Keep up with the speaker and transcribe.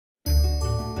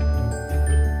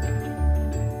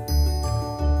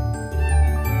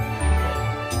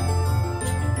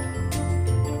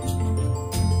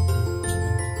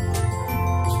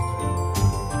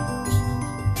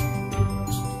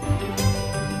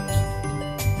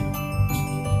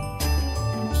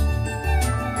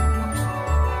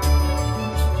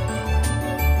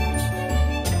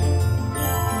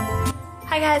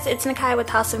guys, it's Nakai with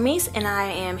Houseofmeis, and I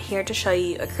am here to show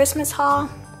you a Christmas haul.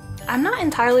 I'm not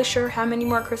entirely sure how many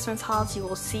more Christmas hauls you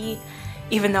will see,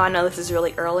 even though I know this is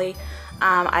really early.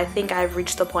 I think I've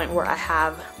reached the point where I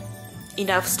have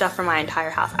enough stuff for my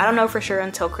entire house. I don't know for sure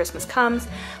until Christmas comes,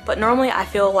 but normally I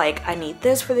feel like I need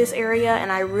this for this area,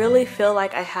 and I really feel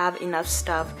like I have enough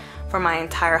stuff for my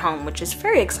entire home, which is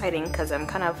very exciting because I'm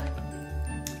kind of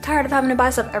tired of having to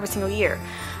buy stuff every single year.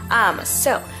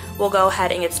 So we'll go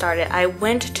ahead and get started. I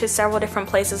went to several different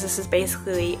places. This is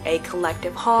basically a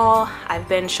collective haul. I've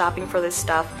been shopping for this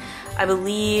stuff, I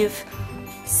believe,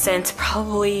 since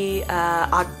probably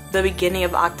the beginning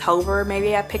of October.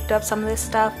 Maybe I picked up some of this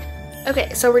stuff.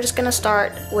 Okay, so we're just gonna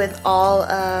start with all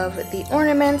of the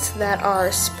ornaments that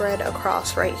are spread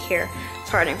across right here,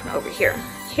 starting from over here.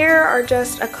 Here are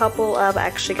just a couple of, I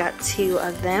actually got two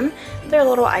of them. They're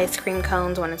little ice cream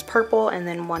cones. One is purple and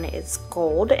then one is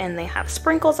gold, and they have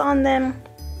sprinkles on them.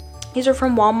 These are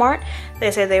from Walmart.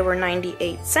 They say they were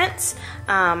 98 cents.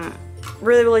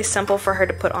 Really simple for her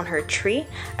to put on her tree.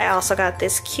 I also got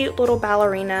this cute little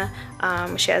ballerina.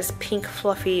 She has pink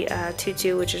fluffy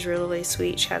tutu, which is really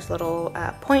sweet. She has little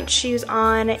point shoes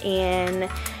on, and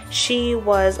she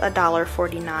was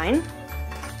 $1.49.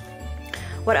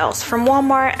 What else? From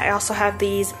Walmart, I also have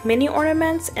these mini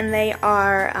ornaments, and they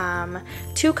are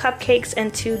 2 cupcakes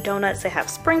and 2 donuts. They have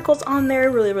sprinkles on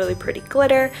there, really pretty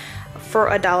glitter,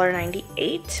 for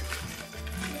 $1.98.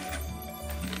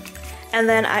 And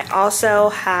then I also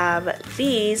have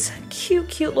these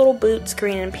cute little boots,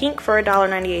 green and pink, for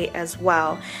 $1.98 as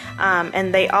well.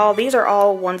 And these are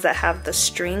all ones that have the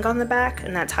string on the back,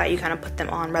 and that's how you kind of put them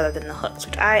on rather than the hooks,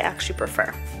 which I actually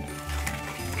prefer.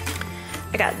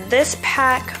 I got this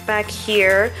pack back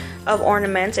here of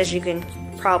ornaments. As you can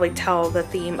probably tell, the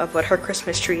theme of what her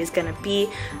Christmas tree is gonna be.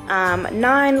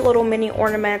 9 little mini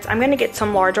ornaments. I'm gonna get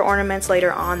some larger ornaments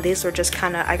later on. These were just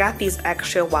kind of, I got these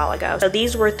extra a while ago. So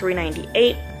these were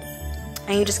 $3.98,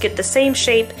 and you just get the same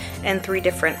shape in 3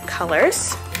 different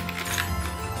colors.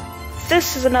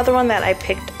 This is another one that I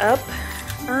picked up.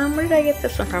 Where did I get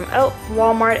this one from? Oh,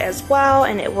 Walmart as well,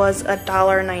 and it was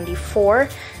 $1.94.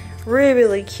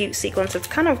 Really cute sequence. It's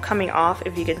kind of coming off,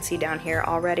 if you can see down here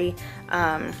already.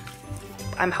 I'm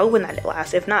hoping that it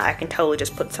lasts. If not, I can totally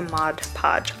just put some Mod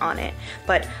Podge on it.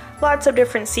 But lots of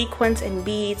different sequins and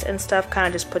beads and stuff kind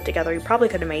of just put together. You probably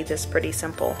could have made this pretty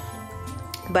simple,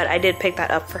 but I did pick that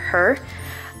up for her.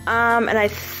 And I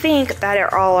think that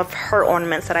are all of her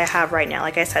ornaments that I have right now.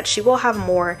 Like I said, she will have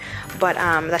more, but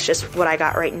that's just what I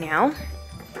got right now.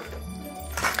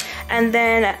 And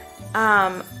then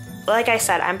like I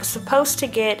said, I'm supposed to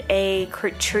get a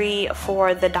tree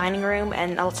for the dining room,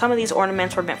 and some of these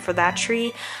ornaments were meant for that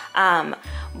tree, but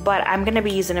I'm going to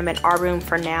be using them in our room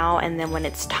for now, and then when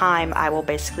it's time, I will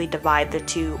basically divide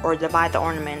the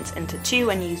ornaments into 2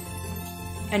 and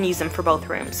use them for both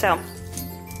rooms. So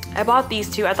I bought these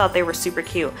 2. I thought they were super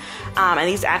cute, and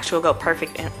these actually will go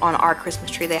perfect on our Christmas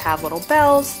tree. They have little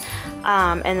bells,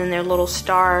 and then their little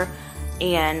star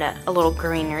and a little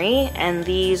greenery, and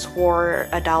these were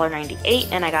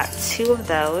 $1.98, and I got 2 of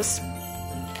those.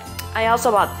 I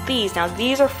also bought these. Now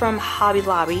these are from Hobby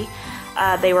Lobby.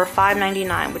 They were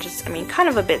 $5.99, which is, I mean, kind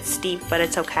of a bit steep, but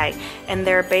it's okay. And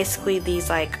they're basically these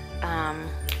like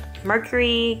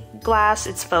mercury glass.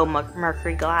 It's faux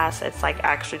mercury glass. It's like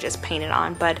actually just painted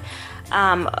on, but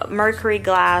mercury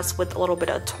glass with a little bit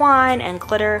of twine and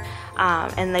glitter,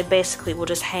 and they basically will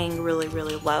just hang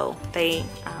really low. They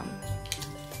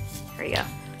there you go.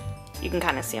 You can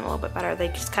kind of see them a little bit better. They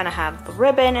just kind of have the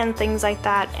ribbon and things like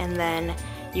that, and then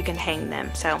you can hang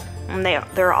them. So and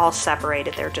they're all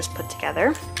separated. They're just put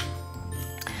together.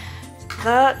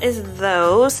 That is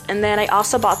those. And then I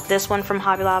also bought this one from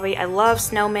Hobby Lobby. I love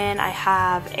snowmen. I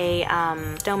have a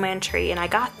snowman tree, and I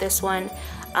got this one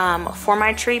for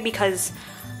my tree because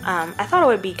I thought it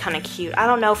would be kind of cute. I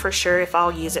don't know for sure if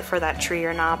I'll use it for that tree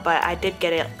or not, but I did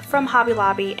get it from Hobby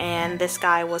Lobby, and this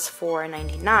guy was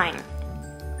 $4.99.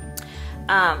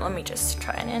 Let me just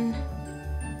try it in.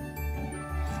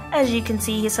 As you can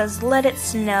see, he says "Let It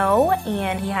Snow,"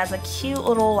 and he has a cute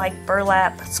little like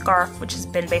burlap scarf, which has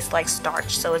been basically like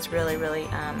starch, so it's really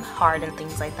hard and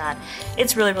things like that.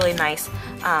 It's really nice,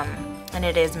 and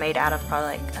it is made out of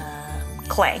probably like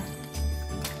clay.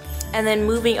 And then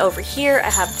moving over here, I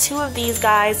have 2 of these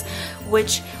guys,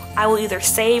 which I will either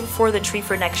save for the tree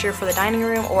for next year for the dining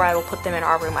room, or I will put them in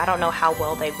our room. I don't know how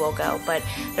well they will go, but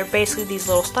they're basically these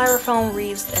little styrofoam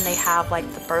wreaths, and they have like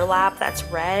the burlap that's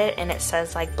red, and it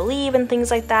says like "Believe" and things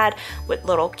like that, with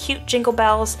little cute jingle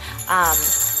bells.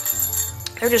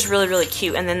 They're just really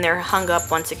cute, and then they're hung up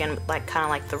once again with like kind of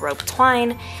like the rope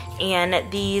twine,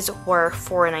 and these were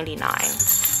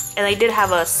 $4.99. And they did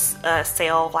have a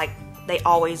sale like they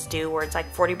always do, where it's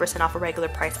like 40% off a regular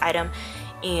price item,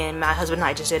 and my husband and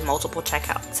I just did multiple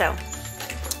checkouts. So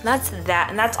that's that,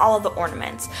 and that's all of the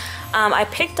ornaments. I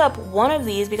picked up one of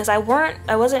these because I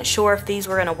wasn't sure if these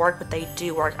were gonna work, but they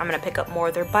do work. I'm gonna pick up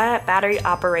more. They're battery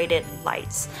operated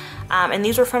lights, and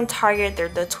these were from Target. They're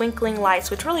the twinkling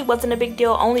lights, which really wasn't a big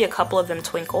deal. Only a couple of them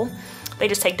twinkle. They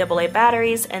just take AA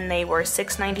batteries, and they were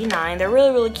 $6.99. They're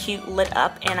really, really cute, lit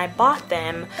up, and I bought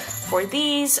them for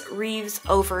these wreaths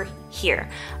over here.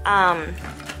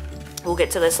 We'll get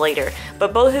to this later,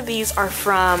 but both of these are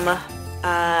from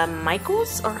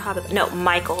Michaels, or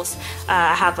Michaels.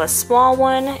 I have a small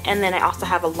one, and then I also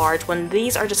have a large one.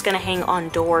 These are just gonna hang on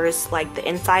doors, like the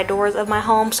inside doors of my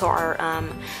home, so our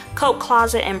coat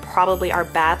closet and probably our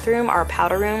bathroom, our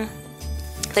powder room.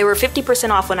 They were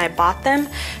 50% off when I bought them.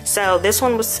 So this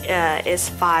one is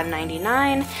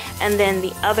 $5.99, and then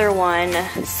the other one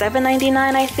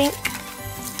 $7.99, I think.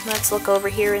 Let's look over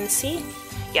here and see.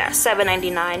 Yeah,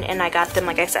 $7.99, and I got them,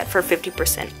 like I said, for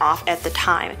 50% off at the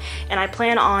time. And I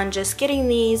plan on just getting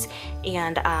these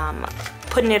and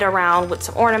putting it around with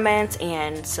some ornaments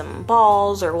and some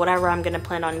balls or whatever I'm gonna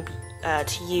plan on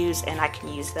to use, and I can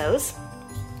use those.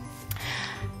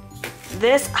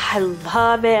 This, I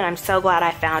love it, and I'm so glad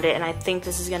I found it, and I think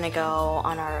this is gonna go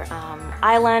on our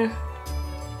island.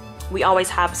 We always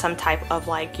have some type of,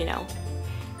 like, you know,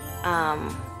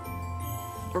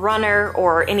 runner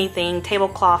or anything,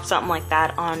 tablecloth, something like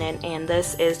that on it, and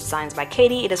this is designed by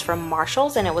Katie. It is from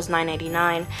Marshall's, and it was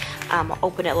 $9.99. I'll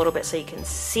open it a little bit so you can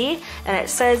see, and it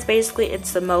says basically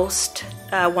it's the most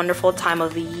wonderful time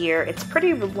of the year. It's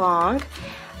pretty long,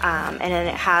 and then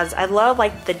it has, I love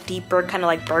like the deeper kind of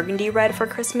like burgundy red for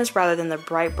Christmas rather than the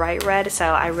bright red, so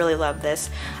I really love this.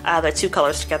 The two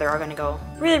colors together are going to go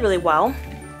really, really well.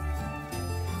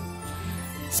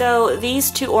 So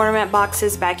these two ornament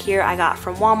boxes back here I got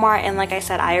from Walmart, and like I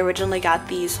said, I originally got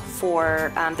these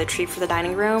for the tree for the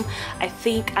dining room. I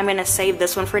think I'm gonna save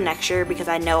this one for next year because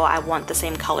I know I want the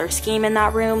same color scheme in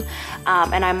that room,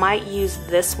 and I might use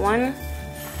this one.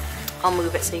 I'll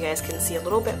move it so you guys can see a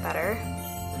little bit better.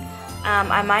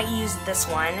 I might use this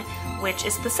one, which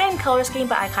is the same color scheme,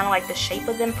 but I kind of like the shape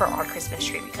of them for our Christmas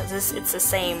tree because it's the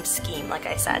same scheme, like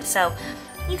I said. So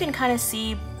you can kind of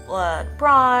see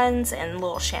bronze and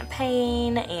little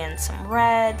champagne and some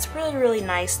reds. Really, really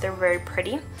nice. They're very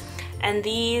pretty. And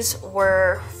these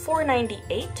were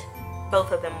 $4.98.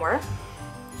 Both of them were.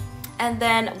 And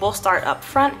then we'll start up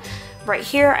front. Right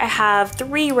here I have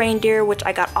 3 reindeer, which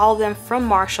I got all of them from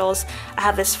Marshall's. I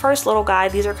have this first little guy.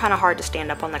 These are kind of hard to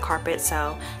stand up on the carpet,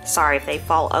 so sorry if they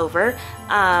fall over.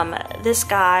 This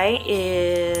guy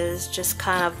is just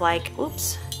kind of like,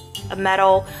 oops, a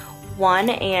metal one,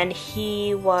 and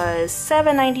he was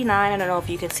 $7.99. I don't know if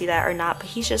you can see that or not, but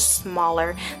he's just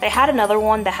smaller. They had another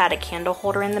one that had a candle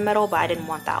holder in the middle, but I didn't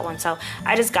want that one, so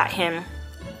I just got him.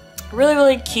 Really,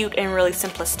 really cute and really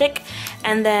simplistic.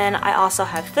 And then I also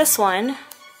have this one,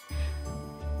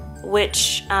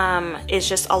 which is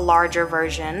just a larger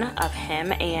version of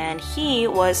him, and he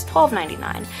was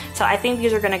 $12.99. So I think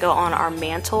these are gonna go on our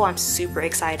mantle. I'm super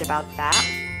excited about that.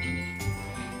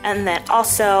 And then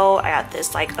also I got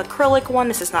this like acrylic one.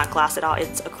 This is not glass at all,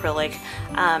 it's acrylic,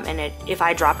 and if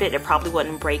I dropped it, it probably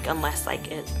wouldn't break unless like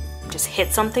it just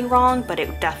hit something wrong, but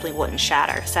it definitely wouldn't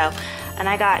shatter. So, and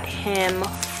I got him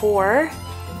for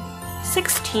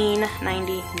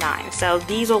 $16.99. So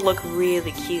these will look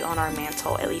really cute on our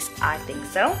mantle, at least I think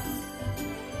so.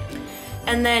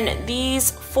 And then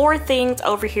these 4 things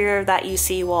over here that you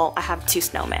see, well, I have 2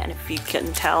 snowmen if you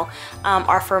couldn't tell,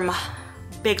 are from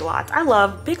Big Lots. I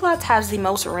love Big Lots. Has the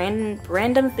most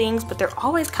random things, but they're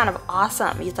always kind of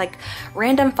awesome. It's like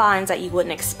random finds that you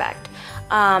wouldn't expect.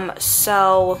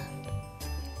 So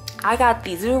I got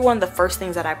these. These were one of the first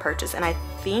things that I purchased, and I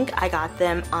think I got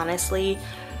them honestly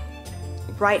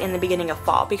right in the beginning of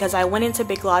fall, because I went into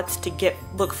Big Lots to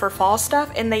look for fall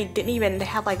stuff, and they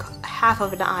had like half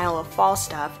of an aisle of fall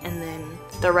stuff, and then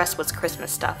the rest was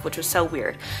Christmas stuff, which was so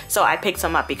weird. So I picked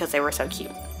some up because they were so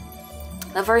cute.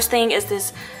 The first thing is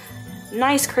this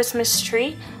nice Christmas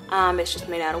tree. It's just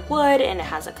made out of wood, and it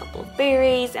has a couple of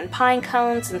berries and pine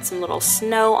cones and some little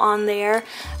snow on there.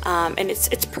 And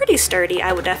it's pretty sturdy.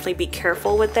 I would definitely be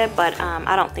careful with it, but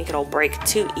I don't think it'll break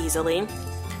too easily.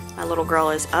 My little girl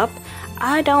is up.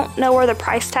 I don't know where the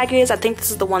price tag is. I think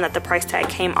this is the one that the price tag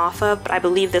came off of, but I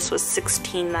believe this was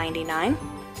 $16.99.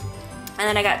 And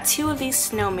then I got 2 of these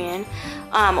snowmen.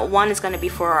 One is going to be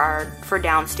for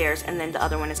downstairs, and then the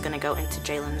other one is going to go into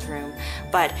Jaelynn's room.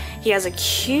 But he has a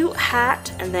cute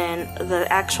hat, and then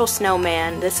the actual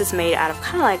snowman, this is made out of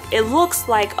kind of like, it looks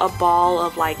like a ball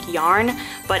of like yarn,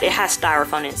 but it has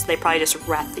styrofoam in it, so they probably just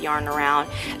wrap the yarn around.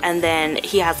 And then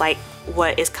he has like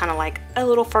what is kind of like a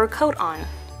little fur coat on.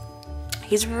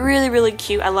 He's really, really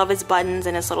cute. I love his buttons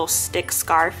and his little stick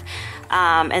scarf.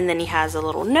 And then he has a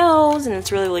little nose, and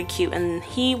it's really, really cute. And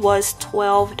he was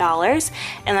 $12.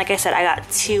 And like I said, I got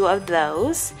 2 of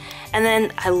those. And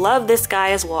then I love this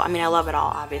guy as well. I mean, I love it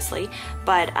all, obviously.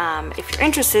 But if you're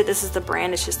interested, this is the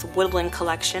brand. It's just the Woodland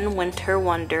Collection, Winter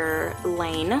Wonder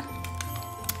Lane.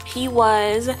 He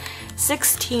was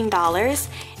 $16.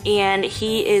 And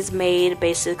he is made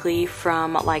basically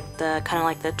from like the kind of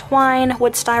like the twine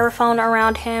with styrofoam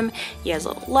around him. He has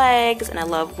little legs, and I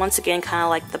love, once again, kind of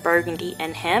like the burgundy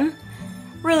in him.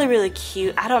 Really, really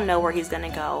cute. I don't know where he's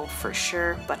gonna go for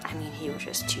sure, but I mean, he was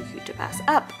just too cute to pass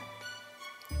up.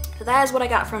 So that is what I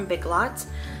got from Big Lots.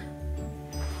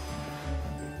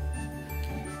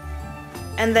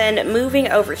 And then moving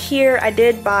over here, I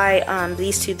did buy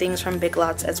these 2 things from Big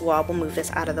Lots as well. We'll move this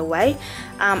out of the way.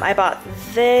 I bought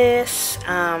this,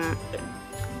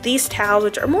 these towels,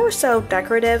 which are more so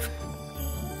decorative,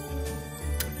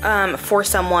 for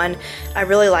someone. I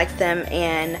really like them,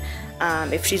 and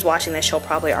if she's watching this, she'll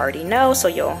probably already know, so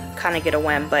you'll kind of get a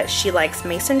whim. But she likes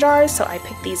mason jars, so I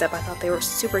picked these up. I thought they were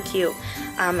super cute.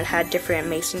 It had different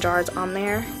mason jars on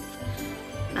there.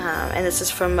 And this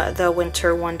is from the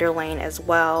Winter Wonder Lane as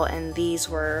well, and these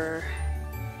were,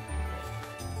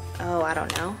 oh, I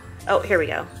don't know. Oh, here we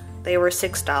go. They were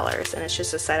 $6, and it's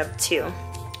just a set of 2.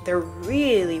 They're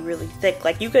really, really thick.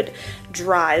 Like, you could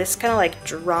dry. This is kind of like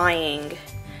drying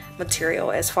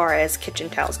material as far as kitchen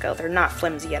towels go. They're not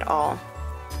flimsy at all.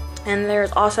 And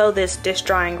there's also this dish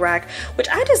drying rack, which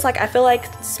I just like. I feel like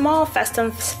small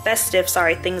festive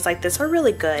things like this are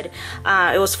really good.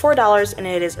 It was $4, and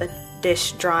it is a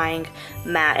dish drying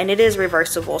mat, and it is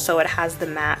reversible, so it has the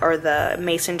mat or the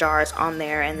mason jars on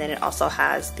there, and then it also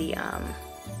has the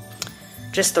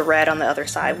just the red on the other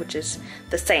side, which is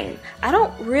the same. I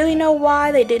don't really know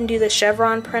why they didn't do the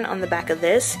chevron print on the back of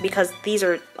this, because these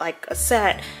are like a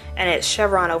set and it's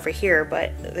chevron over here,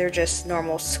 but they're just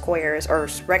normal squares or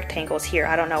rectangles here.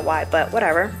 I don't know why, but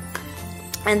whatever.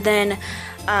 And then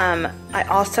I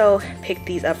also picked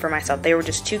these up for myself. They were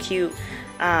just too cute.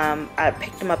 I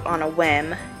picked them up on a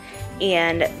whim,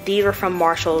 and these were from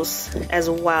Marshall's as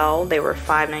well. They were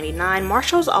 $5.99.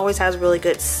 Marshall's always has really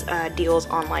good deals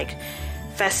on like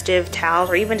festive towels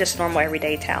or even just normal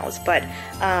everyday towels. But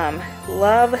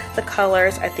love the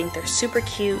colors. I think they're super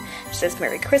cute. It says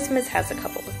Merry Christmas, has a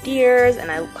couple of deers,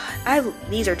 and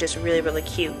these are just really, really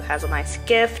cute. Has a nice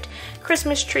gift,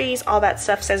 Christmas trees, all that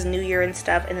stuff. Says New Year and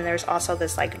stuff. And then there's also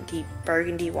this like deep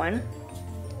burgundy one,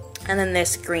 and then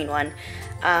this green one.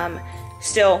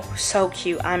 Still so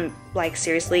cute. I'm like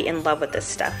seriously in love with this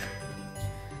stuff.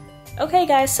 Okay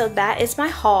guys, so that is my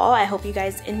haul. I hope you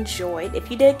guys enjoyed. If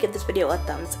you did, give this video a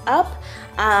thumbs up.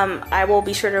 I will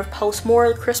be sure to post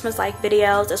more Christmas-like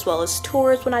videos as well as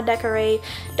tours when I decorating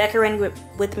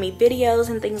with me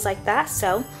videos and things like that.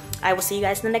 So I will see you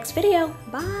guys in the next video.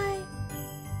 Bye.